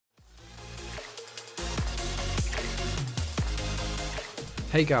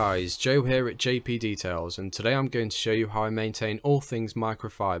Hey guys, Joe here at JP Details, and today I'm going to show you how I maintain all things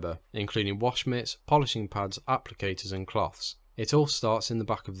microfiber, including wash mitts, polishing pads, applicators and cloths. It all starts in the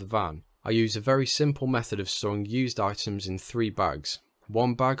back of the van. I use a very simple method of storing used items in 3 bags.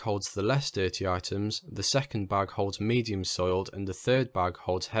 One bag holds the less dirty items, the second bag holds medium soiled, and the third bag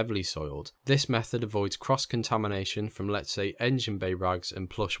holds heavily soiled. This method avoids cross-contamination from, let's say, engine bay rags and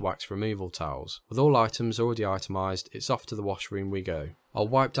plush wax removal towels. With all items already itemised, it's off to the washroom we go. I'll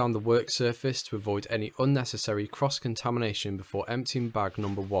wipe down the work surface to avoid any unnecessary cross-contamination before emptying bag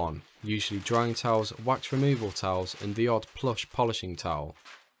number 1, usually drying towels, wax removal towels and the odd plush polishing towel.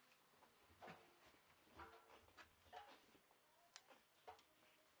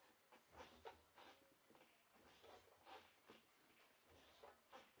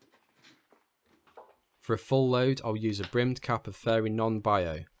 For a full load, I'll use a brimmed cap of Fairy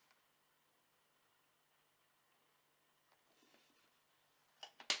non-bio.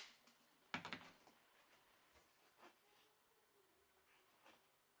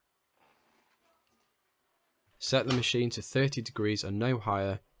 Set the machine to 30 degrees and no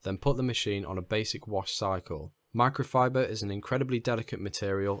higher, then put the machine on a basic wash cycle. Microfiber is an incredibly delicate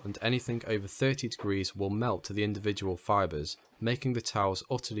material and anything over 30 degrees will melt to the individual fibres, making the towels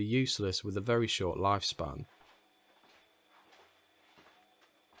utterly useless with a very short lifespan.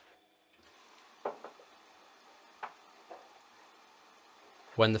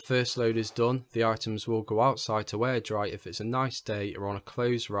 When the first load is done, the items will go outside to air dry if it's a nice day or on a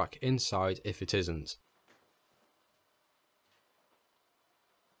clothes rack inside if it isn't.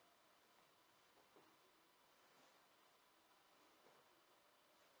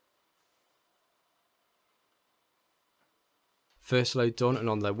 First load done and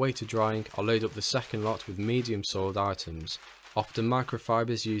on their way to drying, I'll load up the second lot with medium soiled items. Often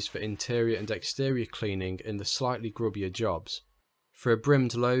microfibers used for interior and exterior cleaning in the slightly grubbier jobs. For a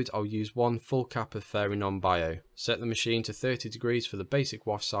brimmed load, I'll use 1 full cap of Fairy non-bio. Set the machine to 30 degrees for the basic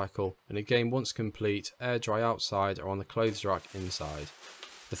wash cycle, and again once complete, air dry outside or on the clothes rack inside.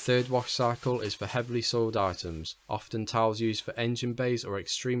 The third wash cycle is for heavily soiled items, often towels used for engine bays or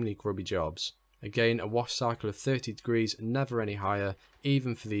extremely grubby jobs. Again, a wash cycle of 30 degrees and never any higher,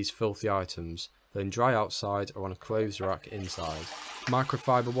 even for these filthy items, then dry outside or on a clothes rack inside.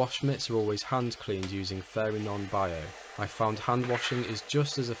 Microfiber wash mitts are always hand cleaned using Fairy non-bio. I found hand washing is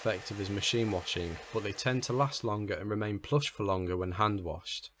just as effective as machine washing, but they tend to last longer and remain plush for longer when hand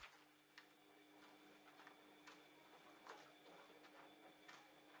washed.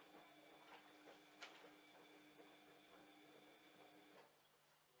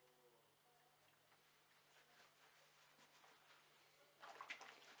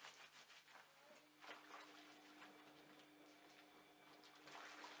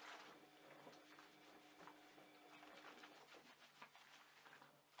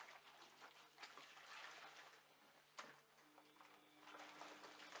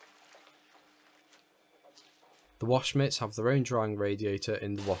 The wash mitts have their own drying radiator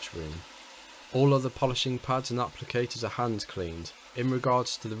in the washroom. All other polishing pads and applicators are hand cleaned. In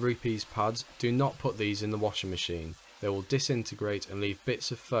regards to the rupees pads, do not put these in the washing machine. They will disintegrate and leave bits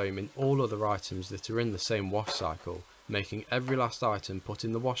of foam in all other items that are in the same wash cycle, making every last item put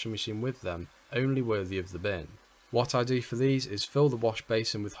in the washing machine with them only worthy of the bin. What I do for these is fill the wash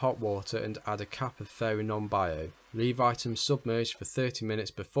basin with hot water and add a cap of Fairy non-bio. Leave items submerged for 30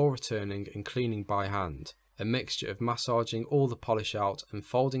 minutes before returning and cleaning by hand. A mixture of massaging all the polish out and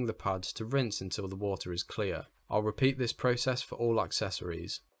folding the pads to rinse until the water is clear. I'll repeat this process for all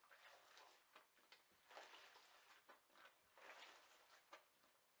accessories.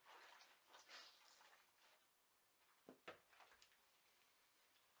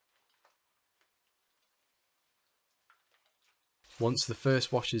 Once the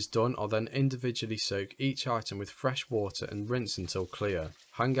first wash is done, I'll then individually soak each item with fresh water and rinse until clear.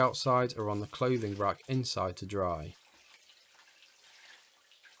 Hang outside or on the clothing rack inside to dry.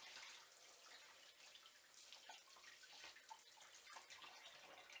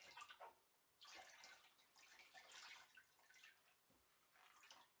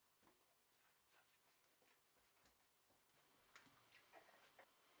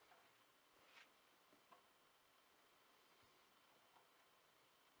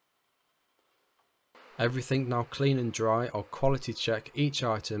 Everything now clean and dry, I'll quality check each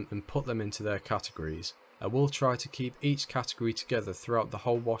item and put them into their categories. I will try to keep each category together throughout the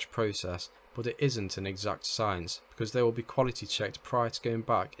whole wash process, but it isn't an exact science because they will be quality checked prior to going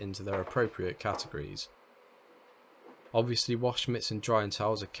back into their appropriate categories. Obviously wash mitts and drying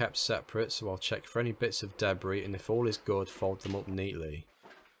towels are kept separate, so I'll check for any bits of debris and if all is good, fold them up neatly.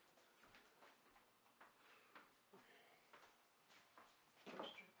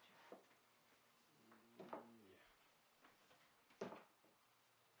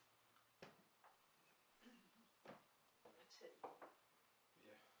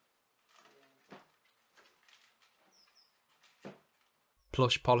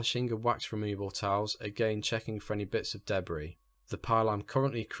 Plush polishing and wax removal towels, again checking for any bits of debris. The pile I'm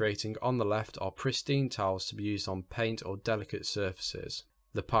currently creating on the left are pristine towels to be used on paint or delicate surfaces.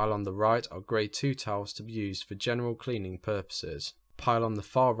 The pile on the right are grade 2 towels to be used for general cleaning purposes. Pile on the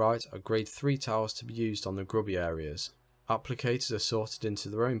far right are grade 3 towels to be used on the grubby areas. Applicators are sorted into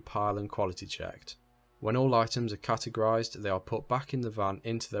their own pile and quality checked. When all items are categorised, they are put back in the van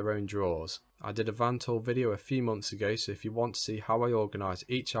into their own drawers. I did a van tour video a few months ago, so if you want to see how I organise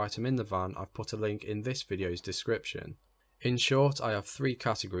each item in the van, I've put a link in this video's description. In short, I have 3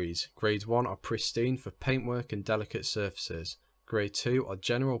 categories. Grade 1 are pristine for paintwork and delicate surfaces. Grade 2 are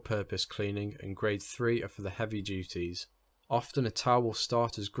general purpose cleaning, and Grade 3 are for the heavy duties. Often a towel will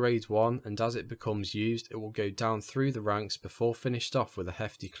start as Grade 1, and as it becomes used it will go down through the ranks before finished off with a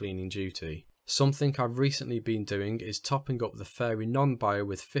hefty cleaning duty. Something I've recently been doing is topping up the Fairy non-bio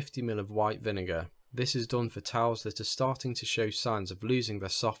with 50ml of white vinegar. This is done for towels that are starting to show signs of losing their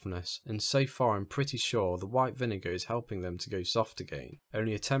softness, and so far I'm pretty sure the white vinegar is helping them to go soft again.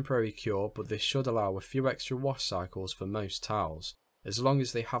 Only a temporary cure, but this should allow a few extra wash cycles for most towels, as long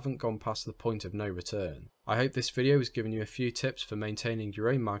as they haven't gone past the point of no return. I hope this video has given you a few tips for maintaining your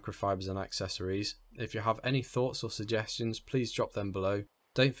own microfibres and accessories. If you have any thoughts or suggestions, please drop them below.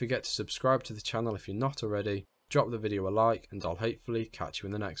 Don't forget to subscribe to the channel if you're not already, drop the video a like, and I'll hopefully catch you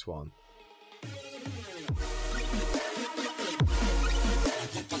in the next one.